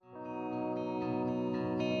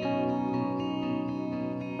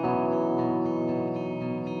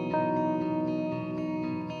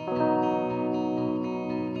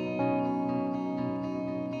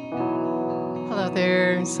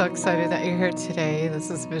I'm so excited that you're here today.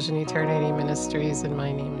 This is Vision Eternity Ministries, and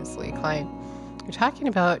my name is Lee Klein. We're talking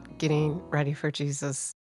about getting ready for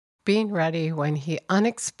Jesus, being ready when He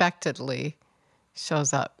unexpectedly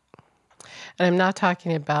shows up. And I'm not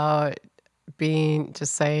talking about being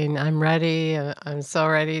just saying, I'm ready, I'm so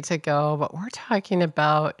ready to go, but we're talking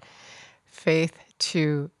about faith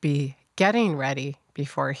to be getting ready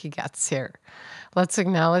before He gets here. Let's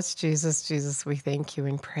acknowledge Jesus. Jesus, we thank you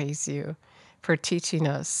and praise you for teaching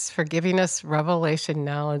us, for giving us revelation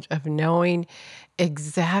knowledge of knowing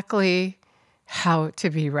exactly how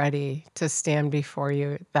to be ready to stand before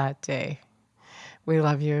you that day. We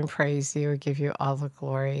love you and praise you and give you all the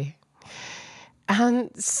glory.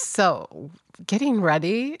 And so, getting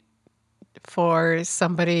ready for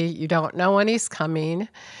somebody you don't know when he's coming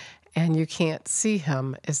and you can't see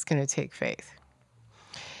him is going to take faith.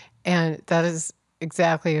 And that is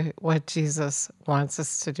exactly what Jesus wants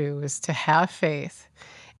us to do, is to have faith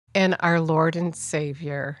in our Lord and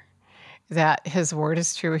Savior, that His word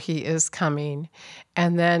is true, He is coming,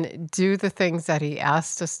 and then do the things that He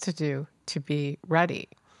asked us to do to be ready.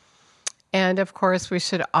 And of course, we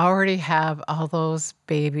should already have all those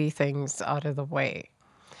baby things out of the way,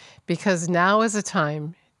 because now is a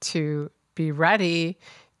time to be ready,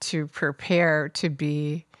 to prepare, to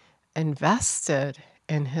be invested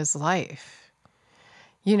in His life.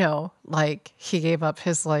 You know, like He gave up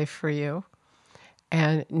His life for you,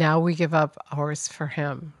 and now we give up ours for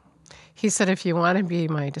Him. He said, if you want to be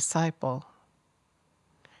my disciple,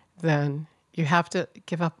 then you have to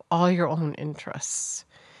give up all your own interests.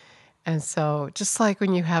 And so just like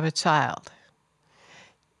when you have a child,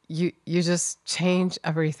 you just change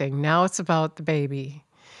everything. Now it's about the baby.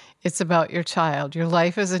 It's about your child. Your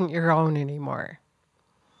life isn't your own anymore.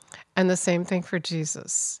 And the same thing for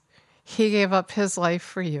Jesus. He gave up His life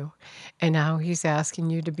for you, and now He's asking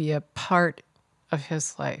you to be a part of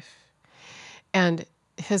His life. And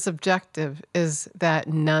His objective is that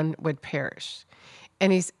none would perish.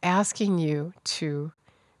 And He's asking you to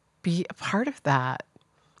be a part of that,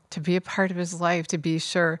 to be a part of His life, to be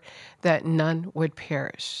sure that none would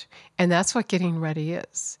perish. And that's what getting ready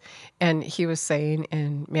is. And He was saying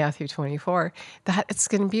in Matthew 24 that it's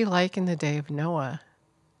going to be like in the day of Noah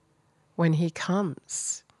when He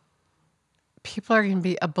comes. People are going to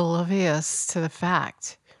be oblivious to the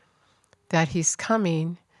fact that He's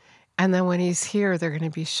coming, and then when He's here, they're going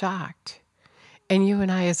to be shocked. And you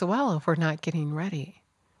and I as well, if we're not getting ready.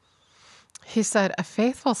 He said, a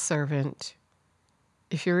faithful servant,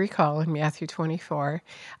 if you recall in Matthew 24,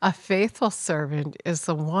 a faithful servant is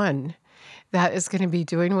the one that is going to be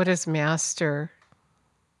doing what his master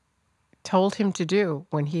told him to do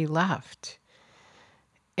when he left,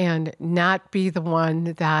 and not be the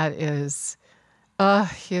one that is,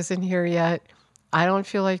 he isn't here yet. I don't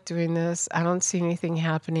feel like doing this. I don't see anything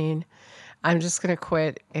happening. I'm just going to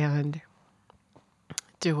quit and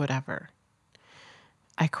do whatever.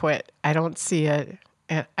 I quit. I don't see it.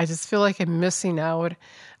 And I just feel like I'm missing out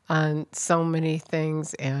on so many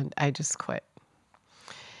things, and I just quit.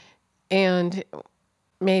 And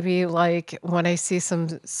maybe like when I see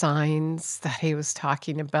some signs that he was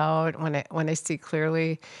talking about, when I see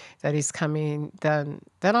clearly that he's coming, then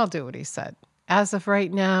I'll do what he said. As of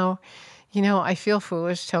right now, I feel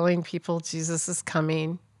foolish telling people Jesus is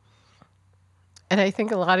coming. And I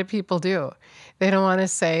think a lot of people do. They don't want to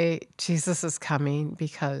say Jesus is coming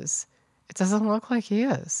because it doesn't look like He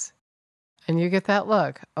is. And you get that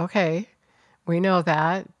look. Okay, we know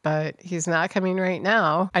that, but He's not coming right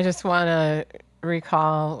now. I just want to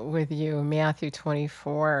recall with you Matthew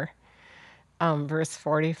 24, verse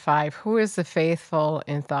 45. Who is the faithful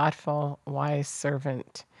and thoughtful, wise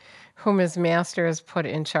servant, whom his master has put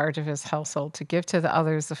in charge of his household to give to the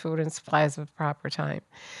others the food and supplies of the proper time?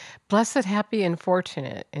 Blessed, happy, and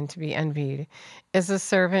fortunate, and to be envied, is the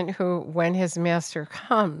servant who, when his master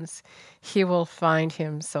comes, he will find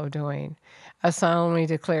him so doing. I solemnly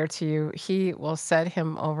declare to you, he will set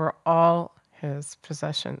him over all his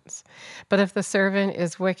possessions. But if the servant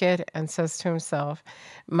is wicked and says to himself,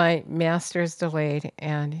 my master is delayed,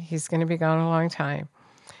 and he's going to be gone a long time,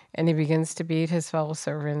 and he begins to beat his fellow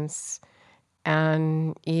servants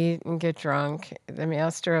and eat and get drunk, the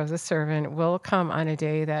master of the servant will come on a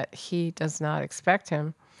day that he does not expect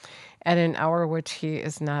him, at an hour which he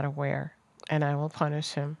is not aware, and I will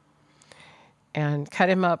punish him and cut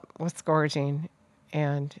him up with scourging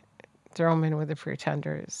and throw him in with the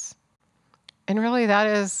pretenders. And really, that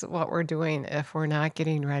is what we're doing if we're not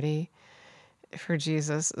getting ready for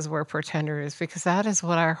Jesus, is we're pretenders, because that is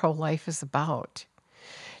what our whole life is about.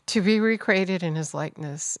 To be recreated in His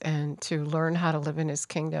likeness and to learn how to live in His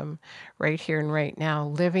kingdom right here and right now,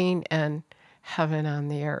 living and heaven on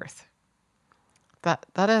the earth.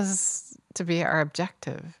 That is to be our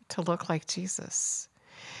objective, to look like Jesus.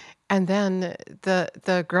 And then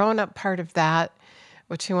the grown-up part of that,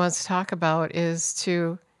 which he wants to talk about, is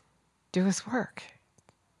to do his work.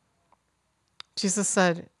 Jesus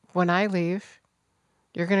said, when I leave,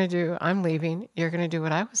 I'm leaving, you're going to do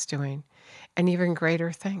what I was doing, and even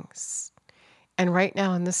greater things. And right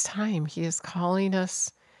now in this time, he is calling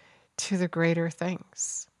us to the greater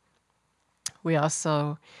things. We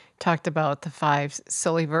also talked about the 5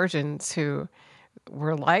 silly virgins who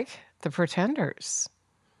were like the pretenders.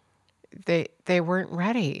 They weren't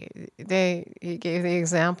ready. He gave the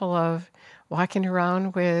example of walking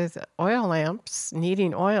around with oil lamps,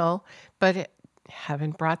 needing oil, but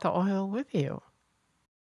haven't brought the oil with you.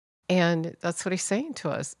 And that's what he's saying to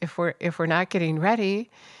us. If we're not getting ready,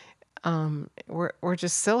 we're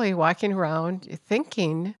just silly walking around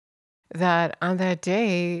thinking that on that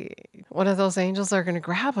day one of those angels are going to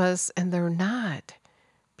grab us, and they're not,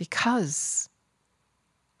 because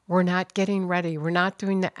we're not getting ready. We're not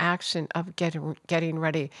doing the action of getting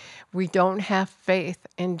ready. We don't have faith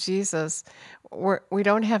in Jesus. We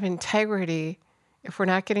don't have integrity. If we're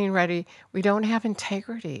not getting ready, we don't have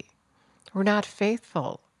integrity. We're not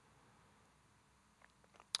faithful.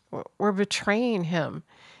 We're betraying him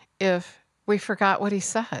if we forgot what he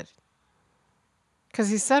said. Because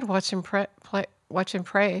he said, watch and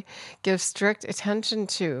pray, give strict attention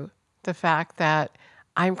to the fact that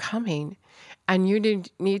I'm coming, and you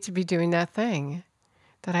need to be doing that thing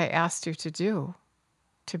that I asked you to do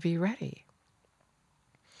to be ready.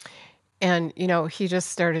 And, he just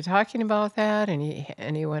started talking about that, and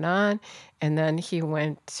he went on, and then he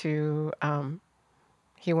went on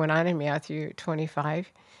in Matthew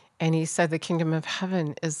 25, and he said the kingdom of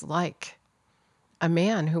heaven is like a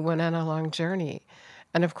man who went on a long journey.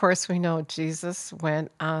 And of course, we know Jesus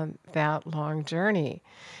went on that long journey.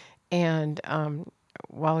 And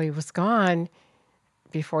while he was gone,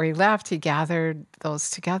 before he left, he gathered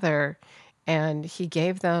those together and he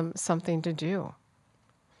gave them something to do.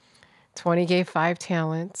 20 gave 5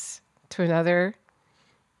 talents, to another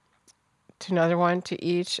one, to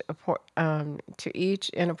each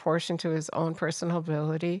in a portion to his own personal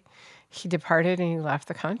ability. He departed and he left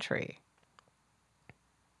the country.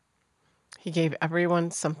 He gave everyone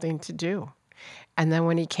something to do. And then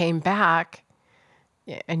when he came back,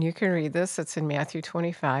 and you can read this, it's in Matthew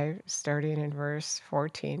 25, starting in verse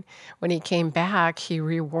 14. When he came back, he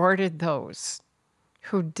rewarded those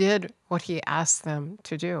who did what he asked them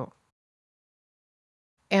to do.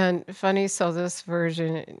 And funny, so this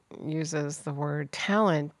version uses the word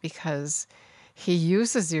talent because he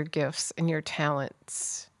uses your gifts and your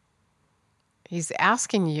talents. He's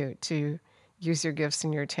asking you to use your gifts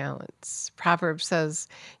and your talents. Proverbs says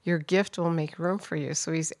your gift will make room for you.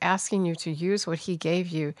 So he's asking you to use what he gave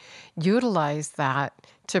you, utilize that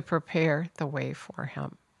to prepare the way for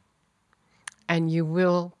him. And you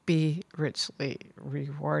will be richly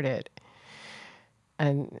rewarded.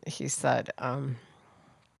 And he said,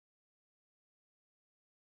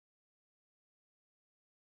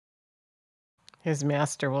 his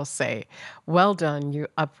master will say, well done, you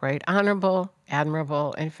upright, honorable,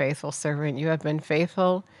 admirable, and faithful servant. You have been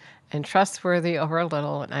faithful and trustworthy over a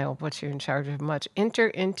little, and I will put you in charge of much. Enter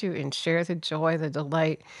into and share the joy, the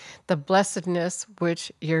delight, the blessedness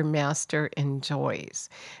which your master enjoys.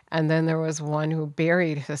 And then there was one who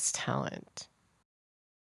buried his talent,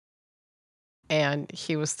 and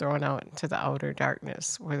he was thrown out into the outer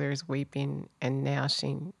darkness where there's weeping and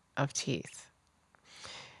gnashing of teeth.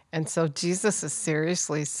 And so Jesus is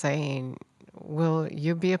seriously saying, will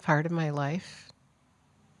you be a part of my life?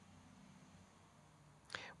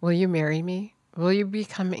 Will you marry me? Will you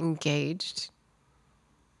become engaged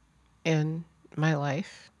in my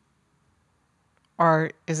life?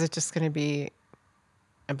 Or is it just going to be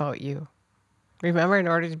about you? Remember, in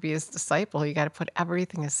order to be his disciple, you got to put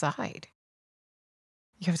everything aside.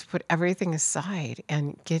 You have to put everything aside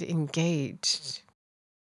and get engaged.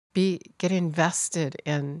 Get invested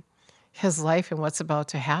in his life and what's about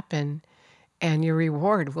to happen, and your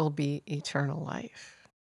reward will be eternal life.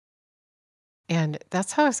 And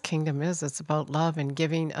that's how his kingdom is. It's about love and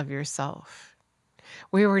giving of yourself.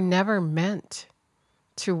 We were never meant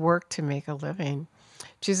to work to make a living.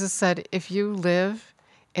 Jesus said, if you live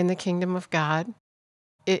in the kingdom of God,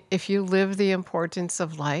 if you live the importance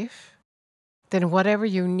of life, then whatever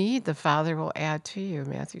you need, the Father will add to you,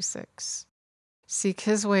 Matthew 6. Seek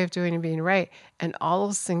his way of doing and being right, and all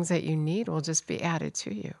those things that you need will just be added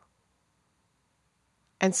to you.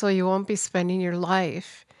 And so you won't be spending your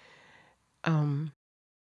life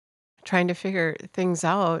trying to figure things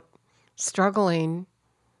out, struggling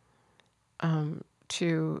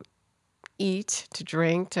to eat, to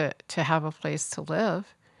drink, to have a place to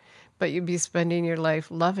live, but you'd be spending your life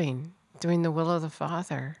loving, doing the will of the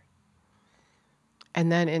Father.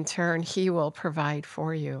 And then in turn, He will provide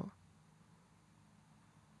for you.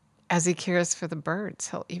 As He cares for the birds,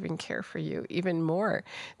 He'll even care for you even more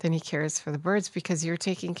than He cares for the birds because you're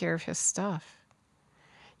taking care of His stuff.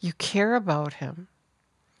 You care about Him.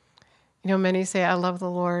 You know, many say, I love the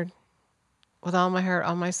Lord with all my heart,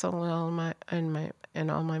 all my soul,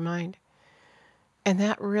 and all my mind. And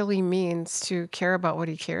that really means to care about what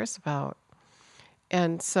He cares about.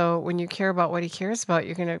 And so when you care about what He cares about,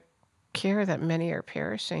 you're going to care that many are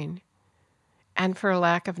perishing and for a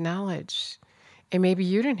lack of knowledge. And maybe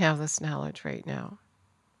you didn't have this knowledge right now.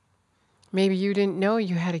 Maybe you didn't know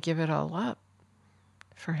you had to give it all up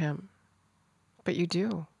for Him, but you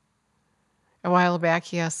do. A while back,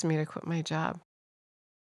 He asked me to quit my job.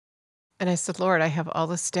 And I said, Lord, I have all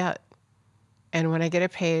this debt. And when I get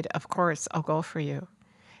it paid, of course, I'll go for you.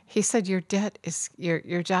 He said, your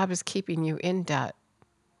job is keeping you in debt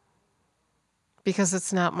because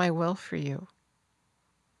it's not my will for you.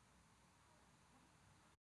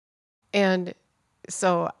 And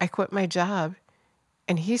so I quit my job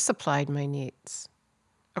and He supplied my needs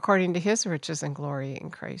according to His riches and glory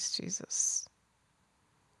in Christ Jesus.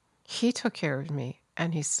 He took care of me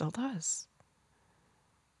and He still does.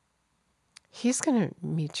 He's going to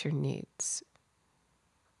meet your needs.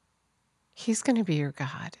 He's going to be your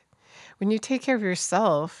God. When you take care of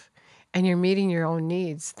yourself and you're meeting your own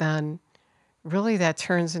needs, then really that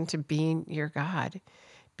turns into being your God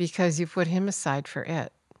because you put Him aside for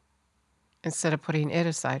it instead of putting it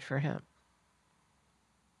aside for Him.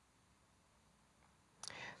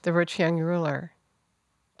 The rich young ruler,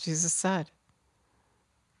 Jesus said,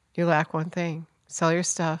 you lack one thing. Sell your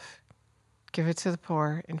stuff, give it to the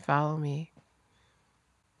poor, and follow me.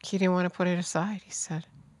 He didn't want to put it aside, he said.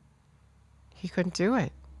 He couldn't do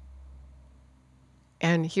it.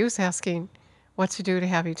 And he was asking what to do to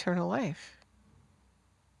have eternal life.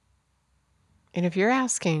 And if you're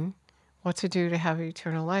asking what to do to have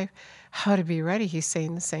eternal life, how to be ready, he's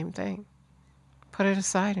saying the same thing. Put it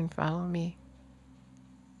aside and follow me.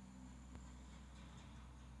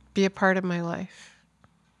 Be a part of my life.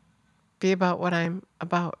 Be about what I'm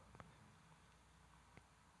about.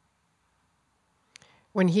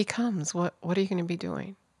 When He comes, what are you going to be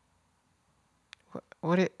doing?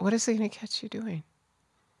 What is He going to catch you doing?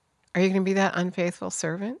 Are you going to be that unfaithful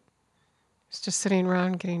servant who's just sitting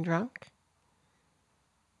around getting drunk?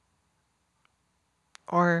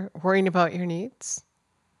 Or worrying about your needs?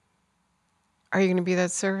 Are you going to be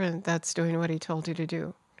that servant that's doing what He told you to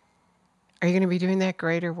do? Are you going to be doing that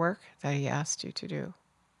greater work that He asked you to do?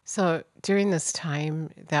 So during this time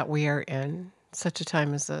that we are in, such a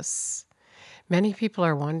time as this, many people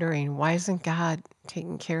are wondering, why isn't God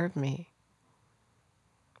taking care of me?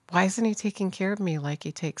 Why isn't He taking care of me like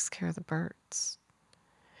He takes care of the birds?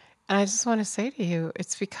 And I just want to say to you,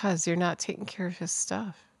 it's because you're not taking care of His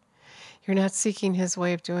stuff. You're not seeking His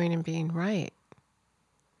way of doing and being right.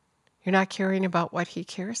 You're not caring about what He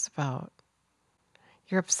cares about.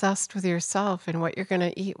 You're obsessed with yourself and what you're going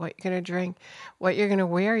to eat, what you're going to drink, what you're going to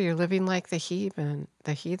wear. You're living like the heathen.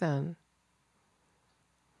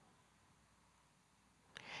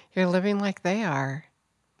 You're living like they are.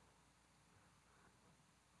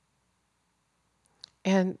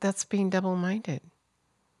 And that's being double-minded.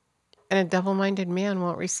 And a double-minded man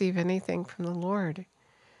won't receive anything from the Lord.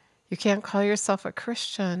 You can't call yourself a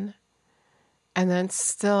Christian and then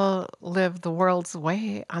still live the world's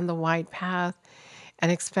way on the wide path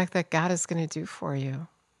and expect that God is going to do for you.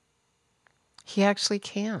 He actually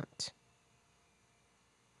can't.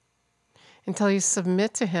 Until you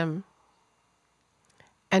submit to Him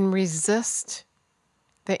and resist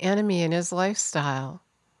the enemy in his lifestyle,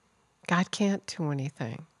 God can't do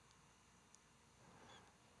anything.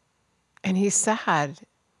 And He's sad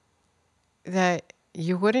that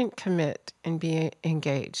you wouldn't commit and be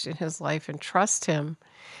engaged in His life and trust Him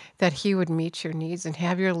that He would meet your needs and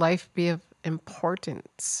have your life be of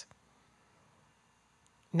importance.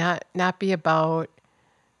 Not be about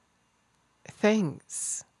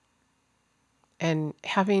things and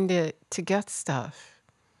having to get stuff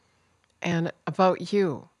and about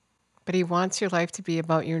you. But He wants your life to be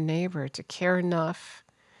about your neighbor, to care enough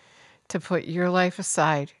to put your life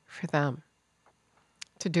aside for them,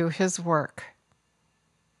 to do His work.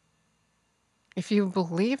 If you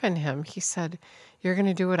believe in Him, He said, you're going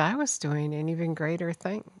to do what I was doing and even greater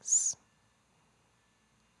things.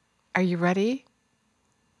 Are you ready?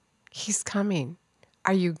 He's coming.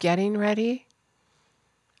 Are you getting ready?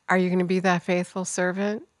 Are you going to be that faithful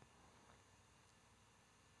servant?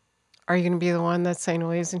 Are you going to be the one that's saying,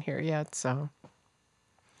 well, he isn't here yet, so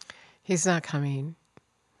he's not coming?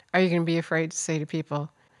 Are you going to be afraid to say to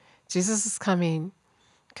people, Jesus is coming,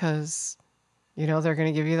 because they're going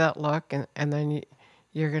to give you that look, and then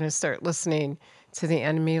you're going to start listening to the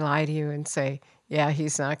enemy lie to you and say, yeah,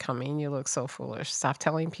 he's not coming. You look so foolish. Stop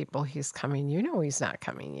telling people he's coming. You know he's not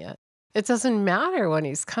coming yet. It doesn't matter when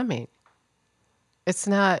he's coming. It's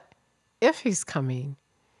not if he's coming.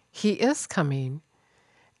 He is coming.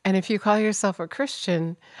 And if you call yourself a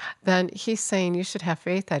Christian, then he's saying you should have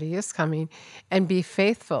faith that he is coming and be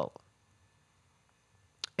faithful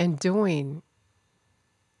in doing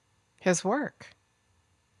his work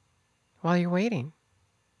while you're waiting.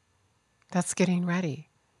 That's getting ready.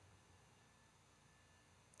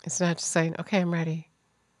 It's not just saying, okay, I'm ready.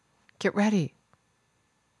 Get ready.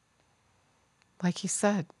 Like he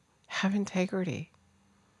said, have integrity.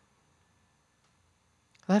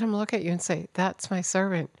 Let him look at you and say, that's my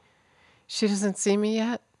servant. She doesn't see me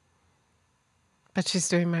yet, but she's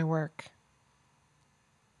doing my work.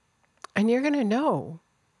 And you're going to know.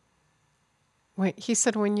 He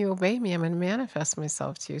said, when you obey me, I'm going to manifest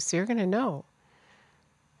myself to you. So you're going to know.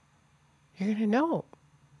 You're going to know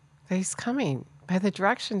that he's coming by the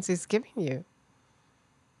directions he's giving you.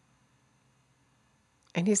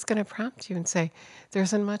 And he's going to prompt you and say, there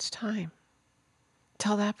isn't much time.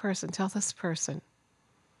 Tell that person, tell this person.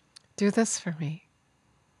 Do this for me.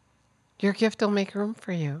 Your gift will make room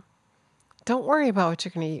for you. Don't worry about what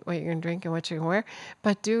you're going to eat, what you're going to drink, and what you're going to wear,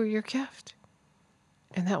 but do your gift.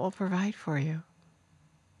 And that will provide for you.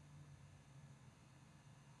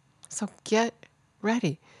 So get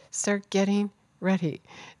ready. Start getting ready.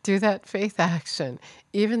 Do that faith action,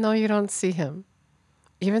 even though you don't see him,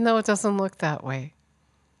 even though it doesn't look that way.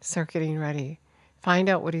 Start getting ready. Find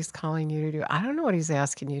out what he's calling you to do. I don't know what he's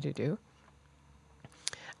asking you to do.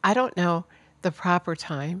 I don't know the proper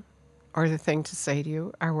time or the thing to say to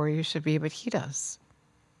you or where you should be, but he does.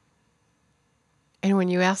 And when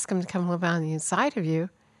you ask him to come live on the inside of you,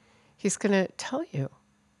 he's going to tell you.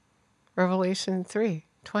 Revelation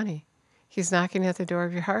 3:20. He's knocking at the door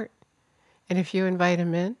of your heart. And if you invite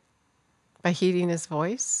him in by heeding his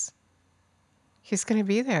voice, he's going to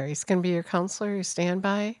be there. He's going to be your counselor, your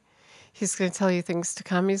standby. He's going to tell you things to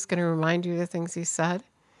come. He's going to remind you of the things he said.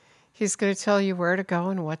 He's going to tell you where to go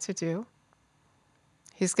and what to do.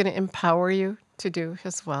 He's going to empower you to do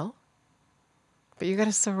his will. But you got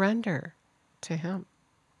to surrender to him.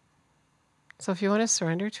 So if you want to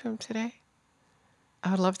surrender to him today,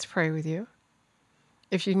 I would love to pray with you.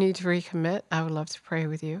 If you need to recommit, I would love to pray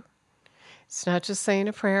with you. It's not just saying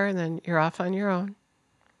a prayer and then you're off on your own,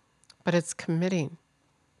 but it's committing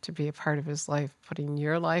to be a part of his life, putting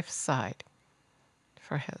your life aside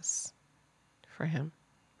for him.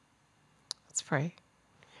 Let's pray.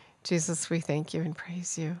 Jesus, we thank you and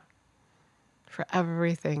praise you for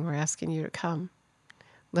everything. We're asking you to come,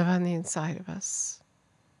 live on the inside of us,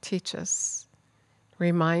 teach us,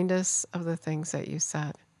 remind us of the things that you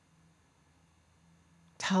said.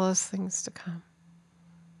 Tell us things to come.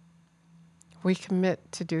 We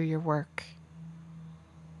commit to do your work.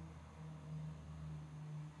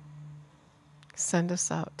 Send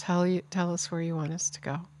us out. Tell us where you want us to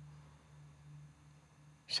go.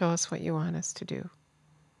 Show us what you want us to do.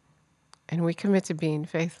 And we commit to being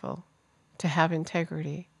faithful, to have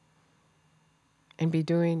integrity, and be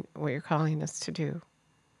doing what you're calling us to do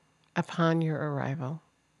upon your arrival.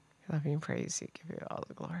 We love you and praise you. Give you all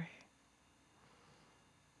the glory.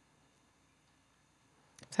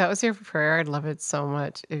 If that was your prayer, I'd love it so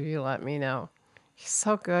much if you let me know. He's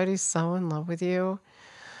so good. He's so in love with you.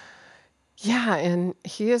 Yeah, and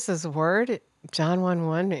he is his word. John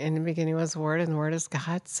 1:1, in the beginning was the word, and the word is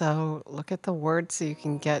God. So look at the word so you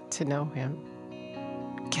can get to know him.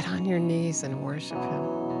 Get on your knees and worship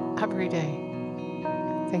him every day.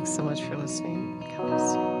 Thanks so much for listening. God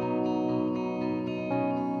bless you.